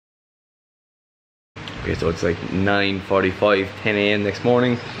Okay, so it's like 9:45, 10 AM next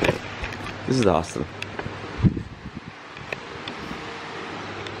morning. This is the hostel.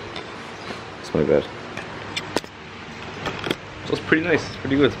 It's my bed. So it's pretty nice, it's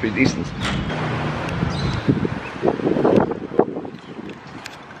pretty good, it's pretty decent.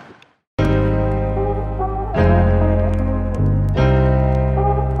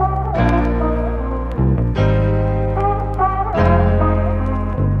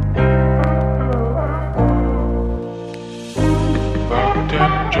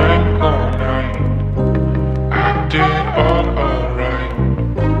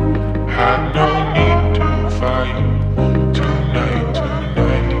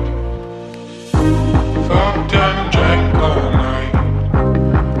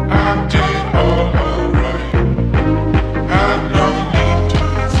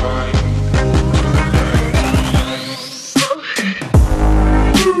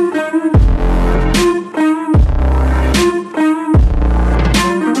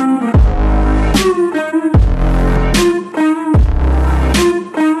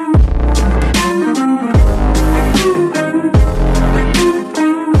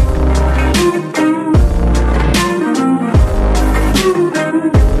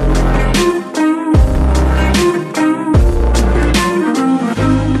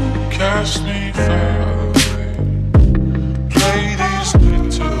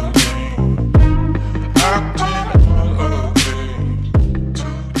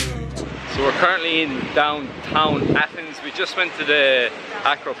 Downtown Athens. We just went to the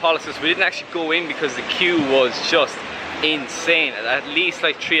Acropolis. We didn't actually go in because the queue was just insane, at least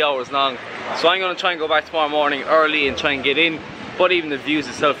like 3 hours long. So I'm going to try and go back tomorrow morning early and try and get in, but even the views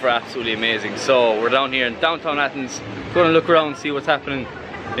itself are absolutely amazing. So we're down here in downtown Athens, going to look around, see what's happening,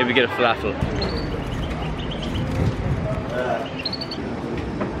 maybe get a falafel.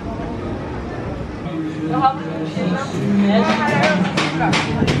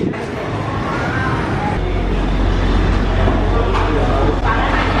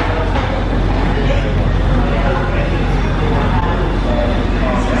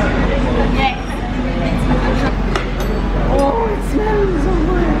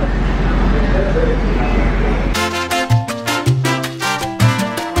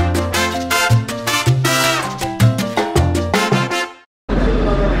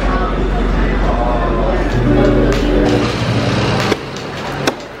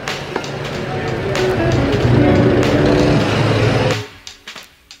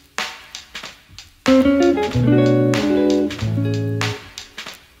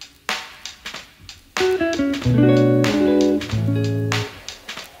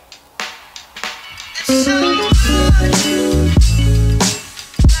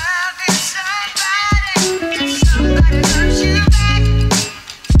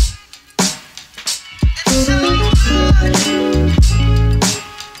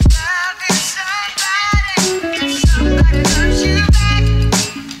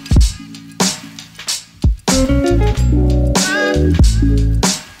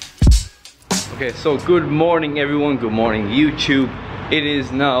 Okay, so good morning everyone, good morning YouTube. It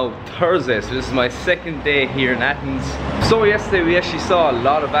is now Thursday, so this is my second day here in Athens. So yesterday we actually saw a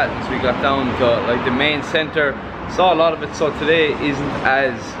lot of Athens. We got down to like the main center, saw a lot of it, so today isn't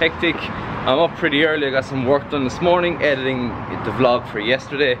as hectic. I'm up pretty early, I got some work done this morning, editing the vlog for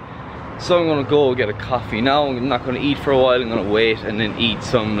yesterday. So I'm gonna go get a coffee now. I'm not gonna eat for a while, I'm gonna wait and then eat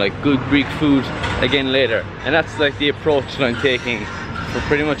some like good Greek food again later. And that's like the approach that I'm taking for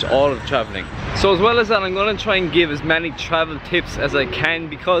pretty much all of the traveling. So as well as that, I'm gonna try and give as many travel tips as I can,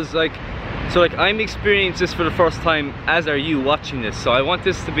 because I'm experiencing this for the first time, as are you watching this. So I want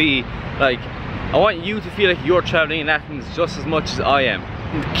this to be like, I want you to feel like you're traveling in Athens just as much as I am.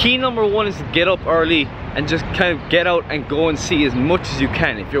 Key number one is to get up early and just kind of get out and go and see as much as you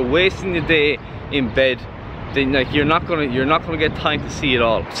can. If you're wasting the day in bed, then like you're not gonna get time to see it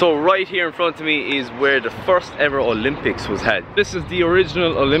all. So right here in front of me is where the first ever Olympics was had. This is the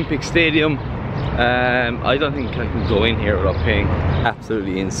original Olympic Stadium. I don't think I can go in here without paying.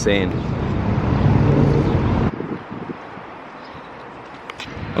 Absolutely insane.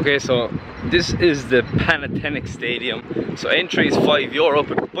 Okay, so this is the Panathinaikos Stadium. So entry is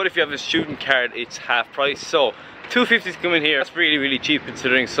 €5, but if you have a student card, it's half price. So $2.50 to come in here. That's really cheap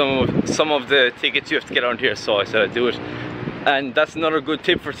considering some of the tickets you have to get around here. So I said I'd do it. And that's another good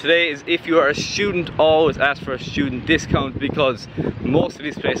tip for today, is if you are a student, always ask for a student discount, because most of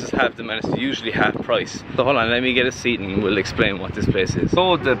these places have them and it's usually half price. So hold on, let me get a seat and we'll explain what this place is.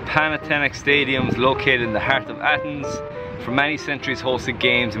 So the Panathinaikos Stadium is located in the heart of Athens. For many centuries hosted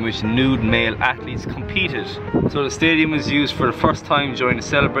games in which nude male athletes competed. So the stadium was used for the first time during the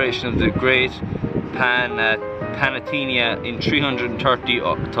celebration of the great Panatenia in 330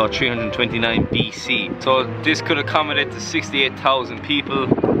 to 329 BC. So this could accommodate to 68,000 people.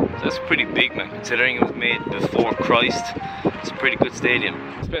 So that's pretty big, man, considering it was made before Christ. It's a pretty good stadium.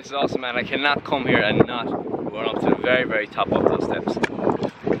 This place is awesome, man. I cannot come here and not run up to the very, very top of those steps.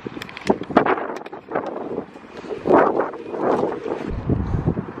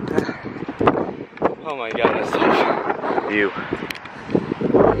 Oh my god, that's such a view.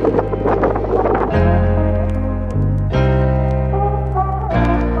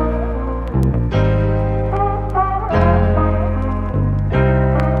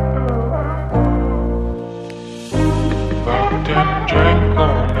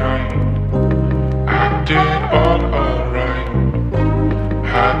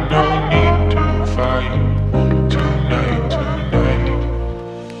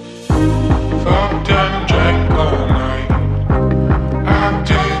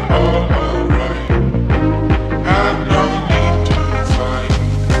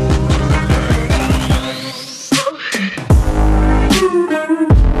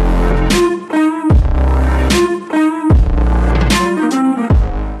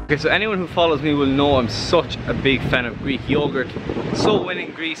 Okay, so anyone who follows me will know I'm such a big fan of Greek yogurt. So when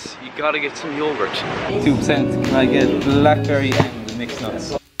in Greece, you gotta get some yogurt. 2%, can I get blackberry and the mixed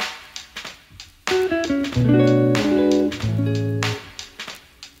nuts?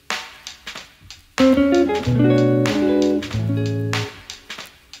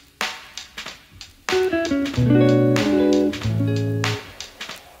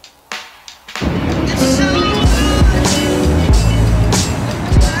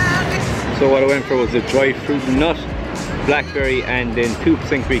 So what I went for was a dried fruit and nut, blackberry, and then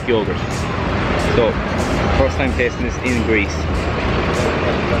 2% Greek yogurt. So, first time tasting this in Greece.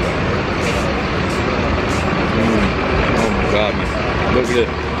 Oh my god, man. Look at it.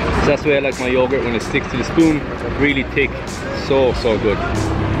 So that's the way I like my yogurt, when it sticks to the spoon, really thick. So good.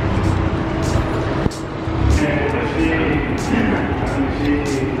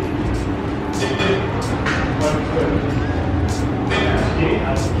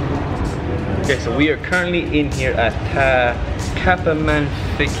 Okay, so we are currently in here at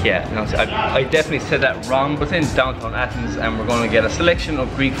the.fitkitchen. Now, I definitely said that wrong, but it's in downtown Athens, and we're going to get a selection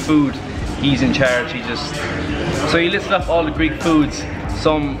of Greek food. He's in charge. So he listed off all the Greek foods.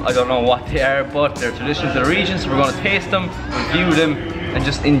 Some, I don't know what they are, but they're traditional to the region, so we're going to taste them, review them, and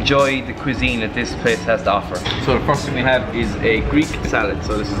just enjoy the cuisine that this place has to offer. So the first thing we have is a Greek salad.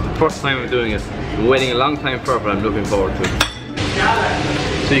 So this is the first time I'm doing it. Been waiting a long time for it, but I'm looking forward to it.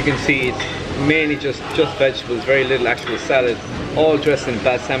 So you can see it's mainly just vegetables, very little actual salad, all dressed in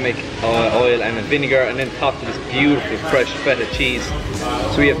balsamic oil and vinegar, and then topped with this beautiful fresh feta cheese.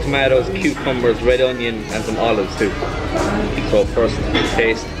 So we have tomatoes, cucumbers, red onion, and some olives too. So first,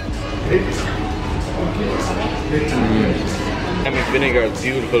 taste. Balsamic vinegar is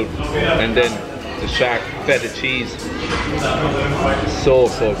beautiful, and then the sharp feta cheese. So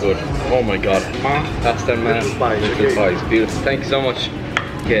good. Oh my god. Pasta manati pies, beautiful. Thank you so much.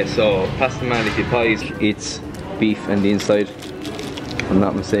 Okay, so pasta manati pies, it's beef and the inside, if I'm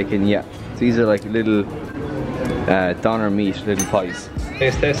not mistaken. Yeah, so these are like little doner meat, little pies.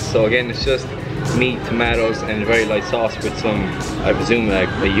 Taste test. So again, it's just meat, tomatoes, and a very light sauce with some, I presume, like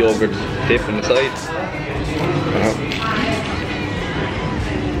a yogurt dip on the side.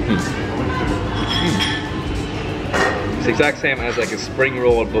 It's the exact same as like a spring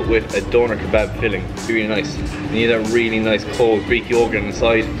roll, but with a doner kebab filling. Really nice. You need a really nice cold Greek yogurt on the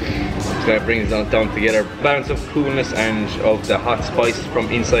side. It's gonna bring it down together. Balance of coolness and of the hot spice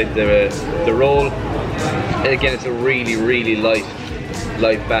from inside the roll. And again, it's a really light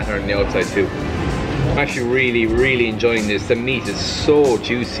batter on the outside too. I'm actually really enjoying this. The meat is so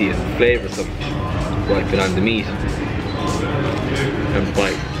juicy and flavoursome. Wipe it on the meat and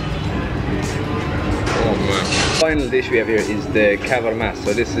bite. Oh man. Final dish we have here is the kavarmas.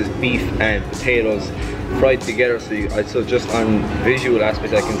 So this is beef and potatoes fried together. So just on visual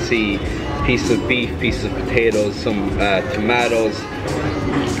aspect, I can see pieces of beef, pieces of potatoes, some tomatoes.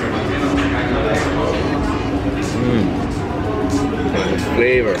 And the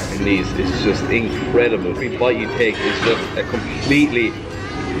flavour in these is just incredible. Every bite you take is just a completely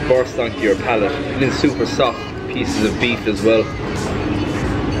burst onto your palate. And then super soft pieces of beef as well.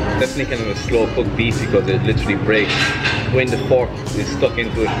 Definitely kind of a slow cooked beef because it literally breaks when the fork is stuck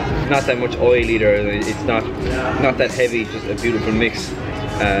into it. Not that much oil either. It's not that heavy. Just a beautiful mix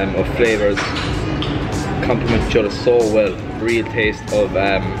of flavors. Complement each other so well. Real taste of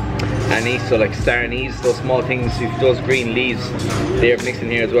anise, so like star anise, those small things, those green leaves, they're mixed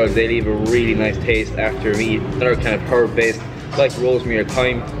in here as well. They leave a really nice taste after you eat. Another kind of herb based, like rosemary or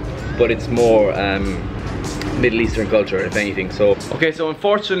thyme, but it's more Middle Eastern culture, if anything. So okay, so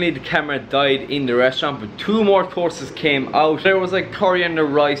unfortunately the camera died in the restaurant, but 2 more courses came out. There was like coriander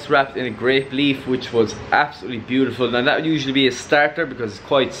rice wrapped in a grape leaf, which was absolutely beautiful. Now that would usually be a starter because it's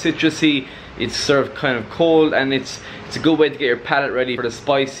quite citrusy, it's served kind of cold, and it's a good way to get your palate ready for the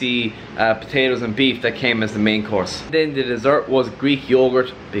spicy potatoes and beef that came as the main course. Then the dessert was Greek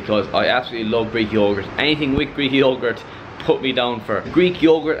yogurt, because I absolutely love Greek yogurt. Anything with Greek yogurt, put me down for. Greek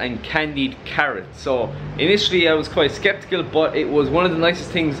yogurt and candied carrot. So initially I was quite skeptical, but it was one of the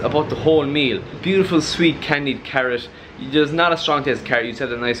nicest things about the whole meal. Beautiful sweet candied carrot. There's not a strong taste of carrot, you just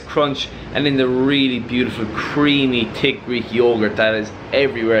have a nice crunch, and then the really beautiful creamy thick Greek yogurt that is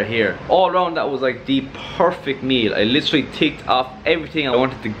everywhere here. All around that was like the perfect meal. I literally ticked off everything I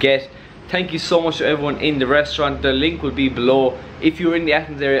wanted to get. Thank you so much to everyone in the restaurant. The link will be below. If you're in the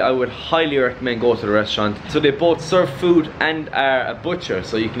Athens area, I would highly recommend go to the restaurant. So they both serve food and are a butcher,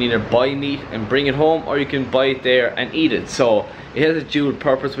 so you can either buy meat and bring it home, or you can buy it there and eat it. So it has a dual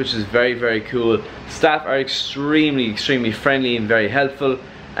purpose, which is very, very cool. Staff are extremely friendly and very helpful,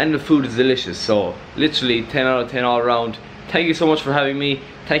 and the food is delicious. So literally 10 out of 10 all around. Thank you so much for having me.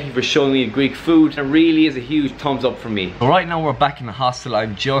 Thank you for showing me the Greek food. It really is a huge thumbs up for me. So right now we're back in the hostel.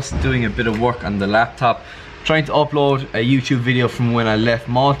 I'm just doing a bit of work on the laptop, trying to upload a YouTube video from when I left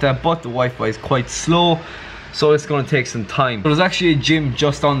Malta, but the Wi-Fi is quite slow, so it's going to take some time. There's actually a gym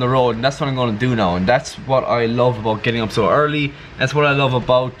just on the road, and that's what I'm going to do now, and that's what I love about getting up so early. That's what I love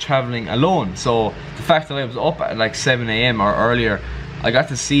about traveling alone. So the fact that I was up at like 7 AM or earlier, I got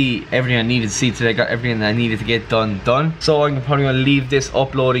to see everything I needed to see today. I got everything that I needed to get done. So I'm probably going to leave this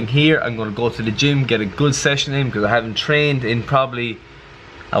uploading here. I'm going to go to the gym, get a good session in, because I haven't trained in probably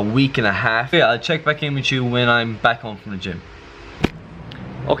a week and a half. Yeah, I'll check back in with you when I'm back home from the gym.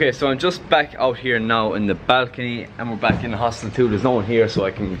 Okay, so I'm just back out here now in the balcony, and we're back in the hostel too. There's no one here, so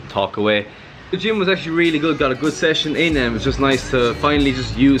I can talk away. The gym was actually really good, got a good session in, and it was just nice to finally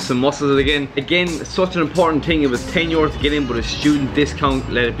just use some muscles again. Again, such an important thing. It was €10 to get in, but a student discount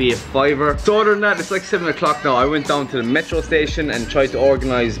let it be a €5. So other than that, it's like 7 o'clock now. I went down to the metro station and tried to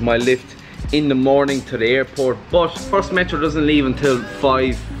organize my lift in the morning to the airport, but first metro doesn't leave until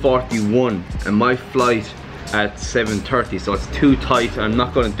 5:41, and my flight at 7:30, so it's too tight. I'm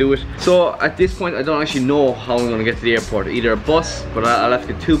not going to do it. So at this point I don't actually know how I'm going to get to the airport. Either a bus, but I'll have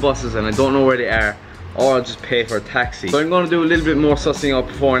to get 2 buses and I don't know where they are, or I'll just pay for a taxi. So I'm going to do a little bit more sussing out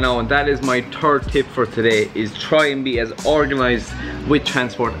before now, and that is my 3rd tip for today, is try and be as organized with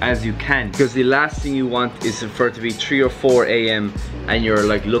transport as you can, because the last thing you want is for it to be 3 or 4 AM and you're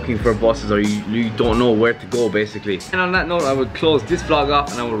like looking for buses, or you don't know where to go basically. And on that note, I would close this vlog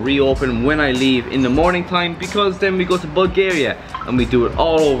off and I will reopen when I leave in the morning time, because then we go to Bulgaria and we do it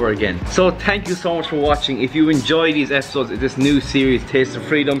all over again. So thank you so much for watching. If you enjoy these episodes of this new series, Taste of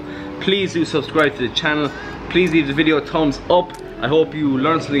Freedom, please do subscribe to the channel. Please leave the video a thumbs up. I hope you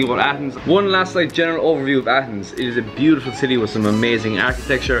learned something about Athens. One last like general overview of Athens. It is a beautiful city with some amazing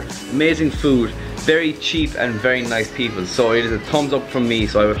architecture, amazing food, very cheap and very nice people. So it is a thumbs up from me,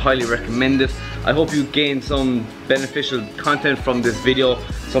 so I would highly recommend it. I hope you gained some beneficial content from this video,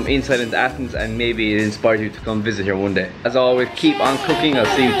 some insight into Athens, and maybe it inspires you to come visit here one day. As always, keep on cooking.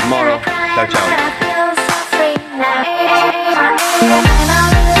 I'll see you tomorrow. Ciao, ciao.